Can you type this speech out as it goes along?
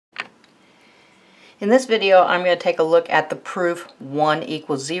In this video, I'm going to take a look at the proof 1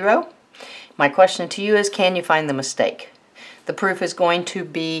 equals 0. My question to you is, can you find the mistake? The proof is going to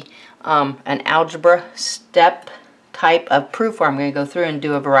be an algebra step type of proof where I'm going to go through and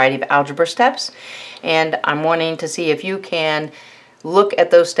do a variety of algebra steps. And I'm wanting to see if you can look at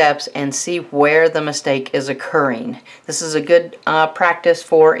those steps and see where the mistake is occurring. This is a good practice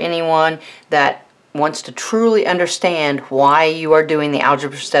for anyone that wants to truly understand why you are doing the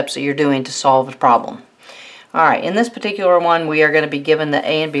algebra steps that you're doing to solve the problem. Alright, in this particular one we are going to be given that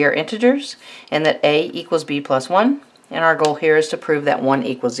a and b are integers and that a equals b plus 1, and our goal here is to prove that 1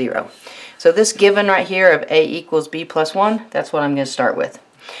 equals 0. So this given right here of a equals b plus 1, that's what I'm going to start with.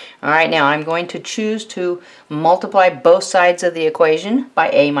 Alright, now I'm going to choose to multiply both sides of the equation by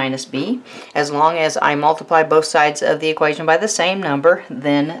a minus b. As long as I multiply both sides of the equation by the same number,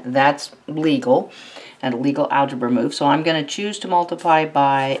 then that's legal, and a legal algebra move. So I'm going to choose to multiply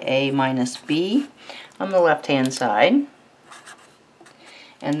by a minus b on the left hand side,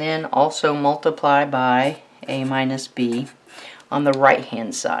 and then also multiply by a minus b on the right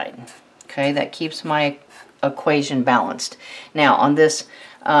hand side. Okay, that keeps my equation balanced. Now on this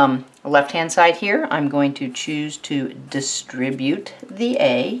left hand side here, I'm going to choose to distribute the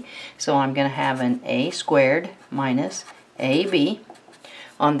a, so I'm going to have an a squared minus ab.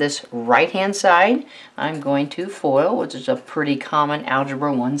 On this right hand side, I'm going to FOIL, which is a pretty common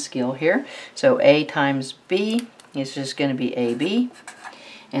algebra 1 skill here. So a times b is just going to be ab,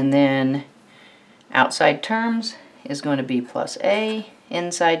 and then outside terms is going to be plus a,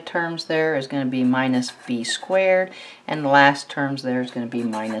 inside terms there is going to be minus b squared, and the last terms there is going to be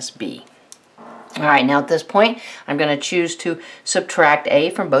minus b. Alright, now at this point I'm going to choose to subtract a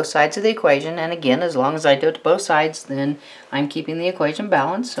from both sides of the equation, and again, as long as I do it to both sides, then I'm keeping the equation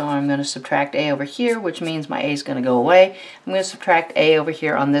balanced. So I'm going to subtract a over here, which means my a is going to go away. I'm going to subtract a over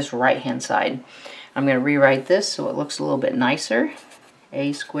here on this right hand side. I'm going to rewrite this so it looks a little bit nicer.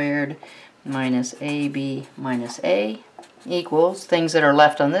 A squared minus ab minus a equals, things that are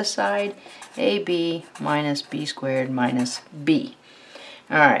left on this side, ab minus b squared minus b.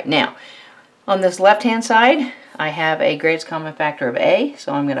 Alright, now on this left hand side I have a greatest common factor of a,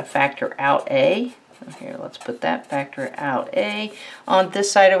 so I'm going to factor out a. So here, let's put that, factor out a. On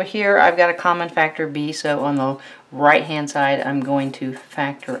this side over here I've got a common factor b, so on the right hand side I'm going to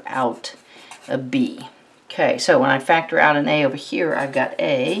factor out a b. Okay, so when I factor out an a over here, I've got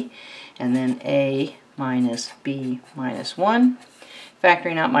a, and then a minus b minus 1.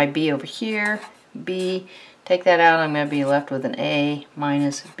 Factoring out my b over here, b, take that out, I'm going to be left with an a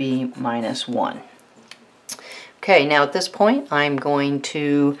minus b minus 1. Okay, now at this point I'm going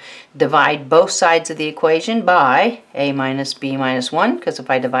to divide both sides of the equation by a minus b minus 1, because if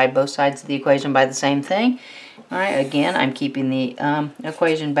I divide both sides of the equation by the same thing, alright, again I'm keeping the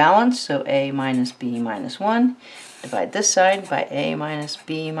equation balanced, so a minus b minus 1. Divide this side by a minus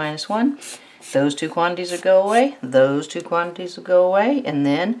b minus 1. Those two quantities will go away, those two quantities will go away, and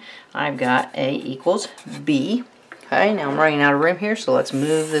then I've got a equals b. Okay, now I'm running out of room here, so let's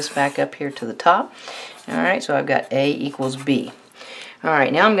move this back up here to the top. Alright, so I've got a equals b.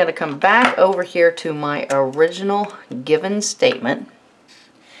 Alright, now I'm going to come back over here to my original given statement.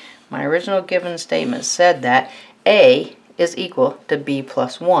 My original given statement said that a is equal to b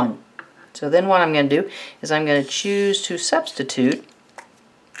plus 1. So then what I'm going to do is I'm going to choose to substitute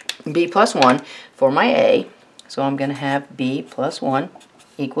b plus 1 for my a. So I'm going to have b plus 1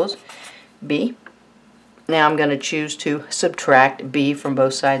 equals b. Now I'm going to choose to subtract b from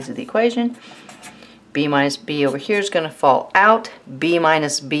both sides of the equation. B minus b over here is going to fall out. B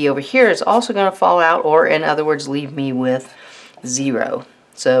minus b over here is also going to fall out, or in other words, leave me with 0.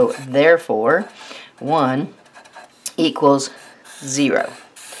 So therefore, 1 equals 0.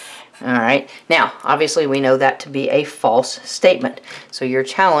 Alright, now obviously we know that to be a false statement. So your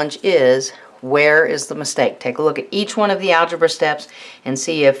challenge is, where is the mistake? Take a look at each one of the algebra steps and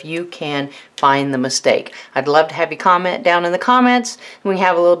see if you can find the mistake. I'd love to have you comment down in the comments. We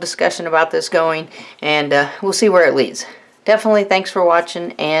have a little discussion about this going, and we'll see where it leads. Definitely thanks for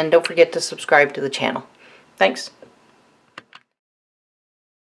watching, and don't forget to subscribe to the channel. Thanks.